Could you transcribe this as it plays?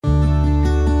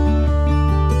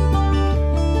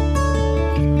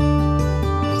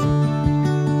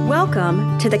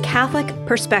Welcome to The Catholic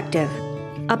Perspective,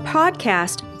 a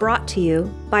podcast brought to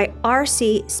you by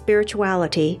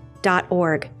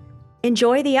rcspirituality.org.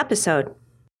 Enjoy the episode.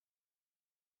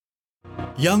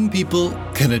 Young people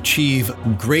can achieve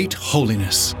great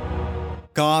holiness.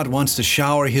 God wants to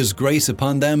shower His grace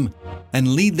upon them and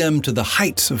lead them to the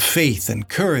heights of faith and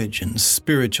courage and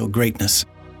spiritual greatness.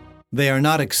 They are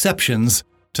not exceptions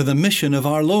to the mission of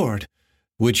our Lord,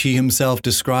 which He Himself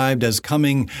described as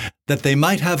coming that they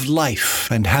might have life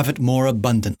and have it more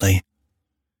abundantly.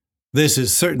 This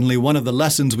is certainly one of the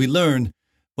lessons we learn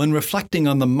when reflecting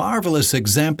on the marvelous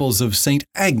examples of St.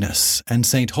 Agnes and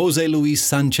St. José Luis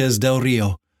Sánchez del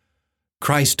Rio.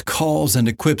 Christ calls and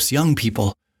equips young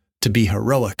people to be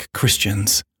heroic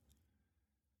Christians.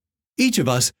 Each of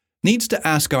us needs to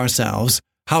ask ourselves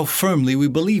how firmly we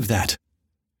believe that.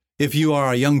 If you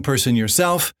are a young person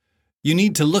yourself, you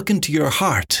need to look into your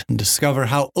heart and discover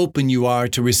how open you are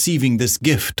to receiving this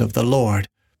gift of the Lord.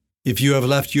 If you have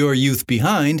left your youth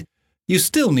behind, you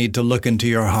still need to look into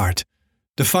your heart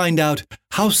to find out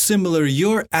how similar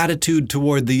your attitude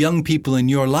toward the young people in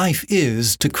your life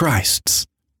is to Christ's.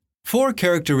 4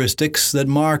 characteristics that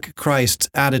mark Christ's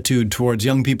attitude towards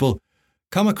young people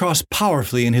come across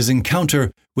powerfully in His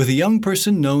encounter with a young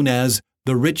person known as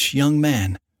the rich young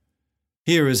man.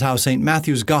 Here is how St.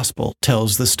 Matthew's Gospel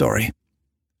tells the story.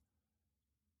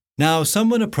 Now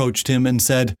someone approached Him and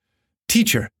said,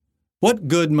 "Teacher, what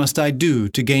good must I do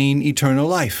to gain eternal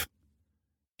life?"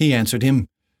 He answered him,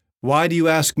 "Why do you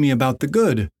ask me about the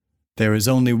good? There is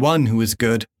only one who is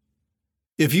good.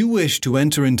 If you wish to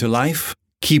enter into life,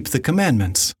 keep the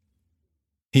commandments."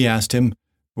 He asked him,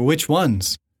 "Which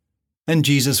ones?" And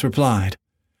Jesus replied,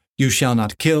 "You shall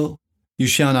not kill, you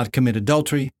shall not commit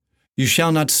adultery, you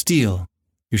shall not steal,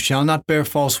 you shall not bear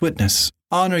false witness,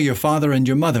 honor your father and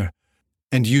your mother,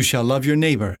 and you shall love your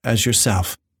neighbor as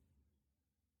yourself."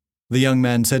 The young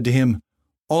man said to Him,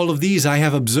 "All of these I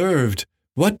have observed.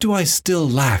 What do I still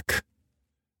lack?"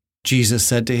 Jesus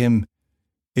said to him,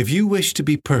 "If you wish to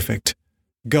be perfect,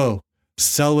 go,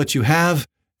 sell what you have,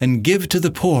 and give to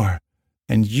the poor,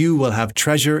 and you will have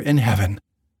treasure in heaven.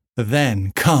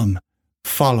 Then come,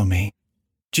 follow me."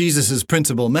 Jesus'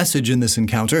 principal message in this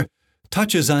encounter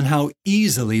touches on how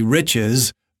easily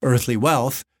riches, earthly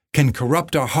wealth, can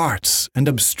corrupt our hearts and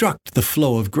obstruct the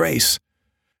flow of grace.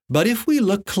 But if we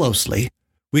look closely,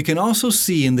 we can also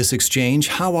see in this exchange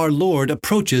how our Lord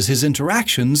approaches His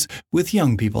interactions with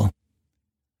young people.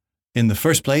 In the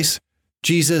first place,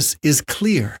 Jesus is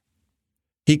clear.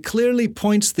 He clearly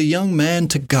points the young man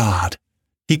to God.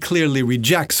 He clearly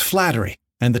rejects flattery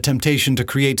and the temptation to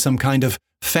create some kind of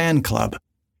fan club.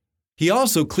 He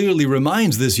also clearly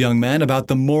reminds this young man about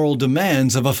the moral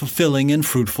demands of a fulfilling and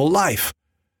fruitful life.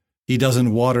 He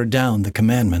doesn't water down the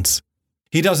commandments.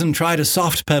 He doesn't try to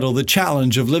soft-pedal the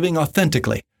challenge of living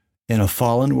authentically in a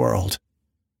fallen world.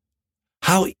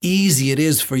 How easy it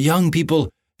is for young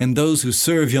people and those who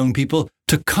serve young people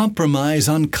to compromise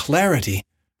on clarity.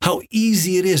 How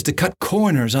easy it is to cut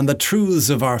corners on the truths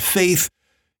of our faith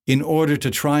in order to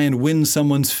try and win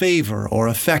someone's favor or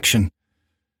affection.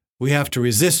 We have to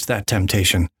resist that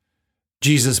temptation.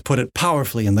 Jesus put it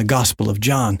powerfully in the Gospel of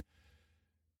John.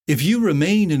 "If you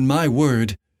remain in my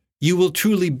word, you will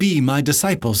truly be my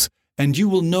disciples, and you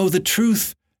will know the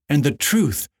truth, and the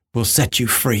truth will set you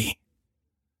free."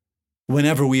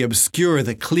 Whenever we obscure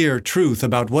the clear truth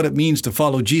about what it means to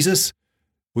follow Jesus,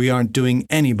 we aren't doing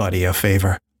anybody a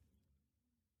favor.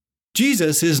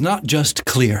 Jesus is not just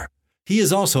clear. He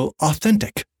is also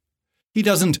authentic. He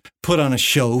doesn't put on a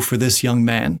show for this young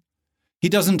man. He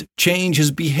doesn't change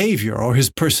his behavior or his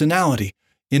personality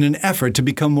in an effort to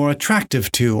become more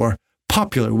attractive to or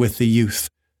popular with the youth.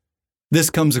 This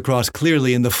comes across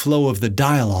clearly in the flow of the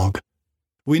dialogue.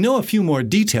 We know a few more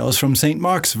details from St.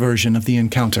 Mark's version of the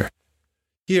encounter.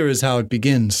 Here is how it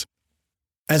begins.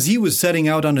 As he was setting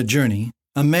out on a journey,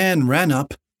 a man ran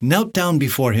up, knelt down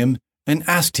before him, and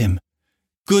asked him,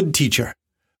 "Good teacher,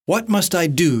 what must I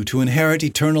do to inherit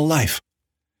eternal life?"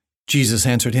 Jesus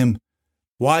answered him,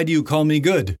 "Why do you call me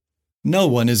good? No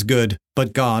one is good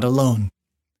but God alone."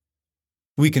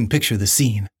 We can picture the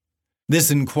scene. This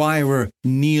inquirer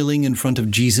kneeling in front of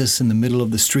Jesus in the middle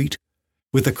of the street,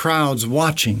 with the crowds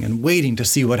watching and waiting to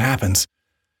see what happens.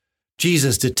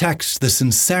 Jesus detects the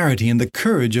sincerity and the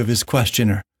courage of his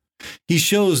questioner. He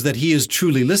shows that he is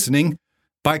truly listening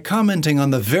by commenting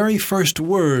on the very first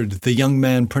word the young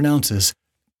man pronounces,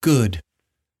 "good."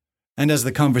 And as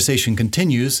the conversation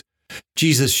continues,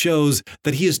 Jesus shows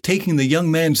that he is taking the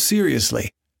young man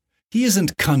seriously. He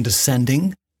isn't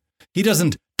condescending. He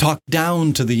doesn't talk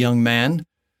down to the young man.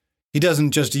 He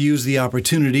doesn't just use the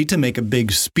opportunity to make a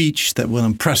big speech that will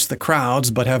impress the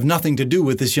crowds but have nothing to do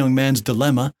with this young man's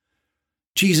dilemma.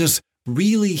 Jesus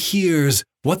really hears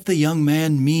what the young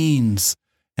man means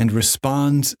and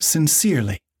responds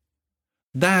sincerely.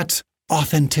 That's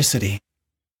authenticity.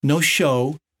 No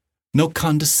show, no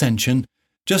condescension,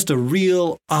 just a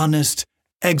real, honest,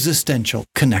 existential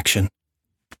connection.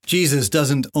 Jesus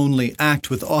doesn't only act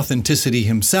with authenticity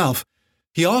himself,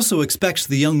 he also expects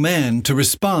the young man to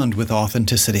respond with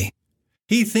authenticity.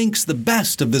 He thinks the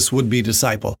best of this would-be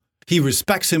disciple. He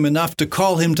respects him enough to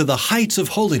call him to the heights of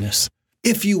holiness.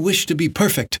 If you wish to be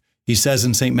perfect, he says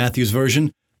in St. Matthew's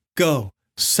version, go,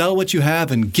 sell what you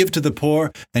have and give to the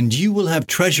poor, and you will have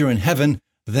treasure in heaven.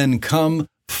 Then come,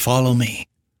 follow me.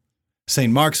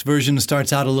 St. Mark's version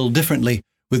starts out a little differently,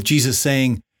 with Jesus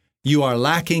saying, you are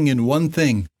lacking in one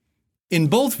thing. In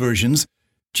both versions,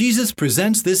 Jesus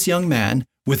presents this young man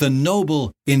with a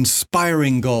noble,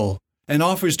 inspiring goal and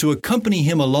offers to accompany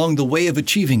him along the way of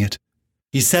achieving it.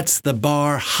 He sets the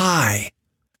bar high.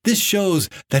 This shows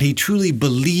that he truly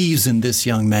believes in this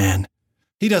young man.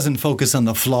 He doesn't focus on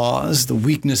the flaws, the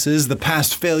weaknesses, the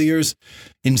past failures.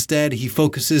 Instead, he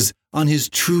focuses on his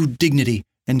true dignity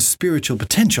and spiritual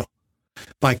potential.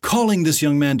 By calling this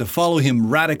young man to follow him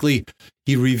radically,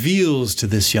 he reveals to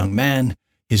this young man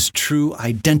his true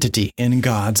identity in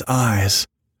God's eyes,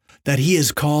 that he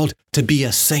is called to be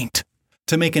a saint,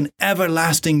 to make an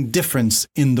everlasting difference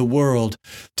in the world,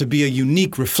 to be a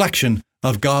unique reflection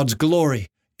of God's glory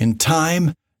in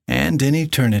time and in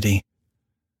eternity.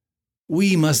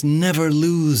 We must never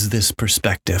lose this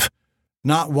perspective,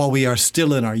 not while we are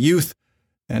still in our youth,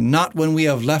 and not when we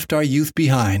have left our youth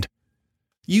behind.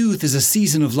 Youth is a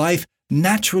season of life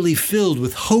naturally filled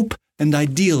with hope and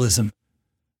idealism.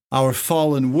 Our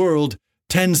fallen world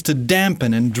tends to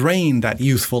dampen and drain that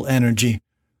youthful energy.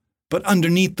 But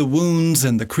underneath the wounds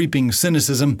and the creeping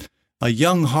cynicism, a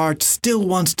young heart still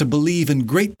wants to believe in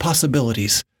great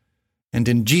possibilities. And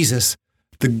in Jesus,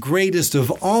 the greatest of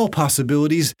all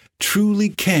possibilities truly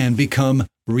can become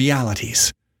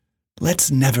realities.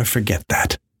 Let's never forget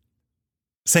that.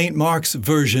 St. Mark's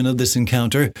version of this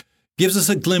encounter gives us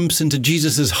a glimpse into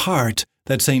Jesus' heart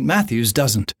that St. Matthew's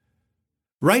doesn't.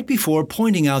 Right before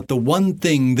pointing out the one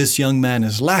thing this young man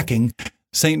is lacking,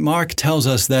 St. Mark tells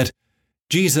us that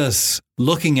Jesus,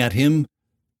 looking at him,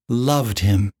 loved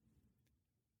him.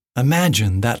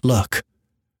 Imagine that look.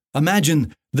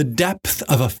 Imagine the depth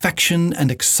of affection and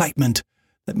excitement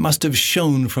that must have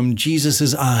shone from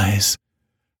Jesus' eyes,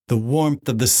 the warmth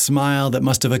of the smile that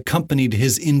must have accompanied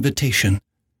his invitation.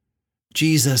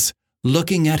 Jesus,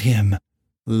 looking at him,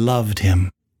 loved him.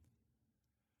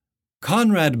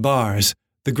 Conrad Baars,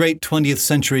 the great 20th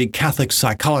century Catholic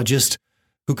psychologist,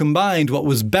 who combined what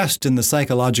was best in the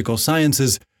psychological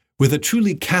sciences with a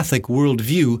truly Catholic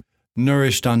worldview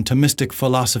nourished on Thomistic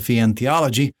philosophy and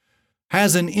theology,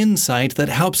 has an insight that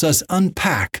helps us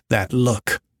unpack that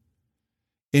look.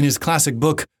 In his classic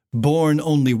book, Born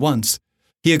Only Once,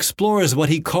 he explores what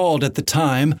he called at the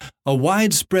time a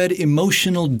widespread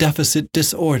emotional deficit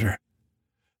disorder.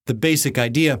 The basic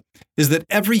idea is that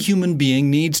every human being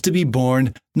needs to be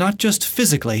born not just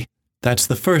physically, that's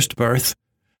the first birth,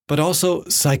 but also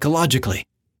psychologically,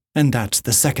 and that's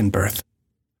the second birth.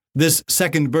 This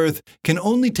second birth can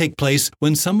only take place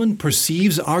when someone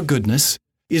perceives our goodness,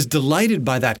 is delighted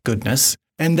by that goodness,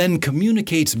 and then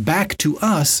communicates back to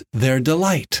us their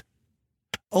delight.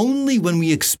 Only when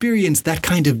we experience that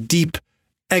kind of deep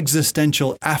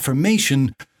existential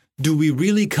affirmation do we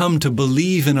really come to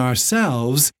believe in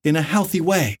ourselves in a healthy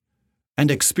way and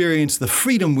experience the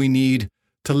freedom we need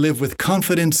to live with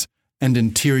confidence and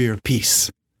interior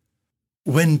peace.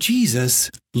 When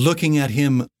Jesus, looking at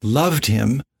him, loved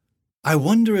him, I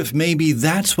wonder if maybe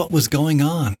that's what was going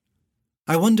on.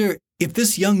 I wonder if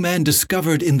this young man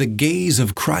discovered in the gaze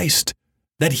of Christ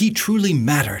that he truly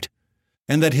mattered,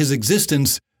 and that his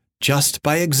existence, just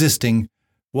by existing,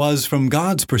 was, from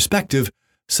God's perspective,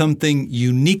 something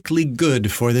uniquely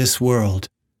good for this world.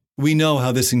 We know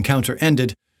how this encounter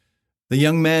ended. The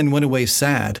young man went away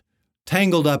sad,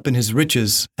 tangled up in his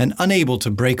riches and unable to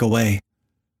break away.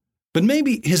 But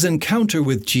maybe his encounter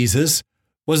with Jesus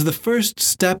was the first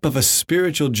step of a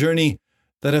spiritual journey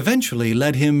that eventually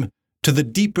led him to the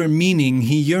deeper meaning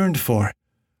he yearned for,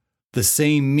 the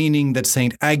same meaning that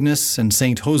St. Agnes and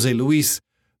St. José Luis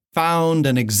found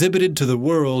and exhibited to the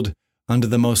world under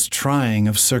the most trying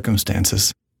of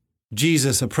circumstances.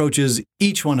 Jesus approaches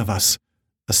each one of us,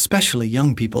 especially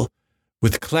young people,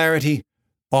 with clarity,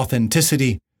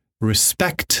 authenticity,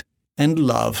 respect, and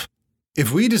love.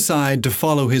 If we decide to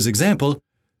follow his example,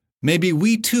 maybe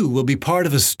we too will be part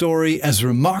of a story as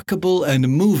remarkable and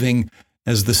moving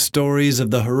as the stories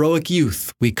of the heroic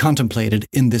youth we contemplated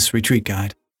in this retreat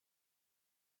guide.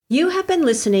 You have been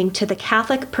listening to The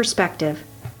Catholic Perspective,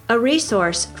 a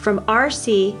resource from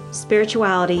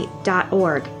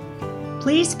rcspirituality.org.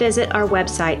 Please visit our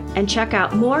website and check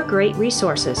out more great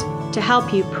resources to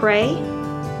help you pray,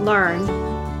 learn,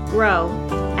 grow,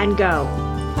 and go.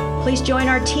 Please join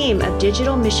our team of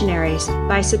digital missionaries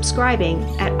by subscribing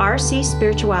at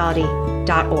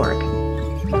rcspirituality.org.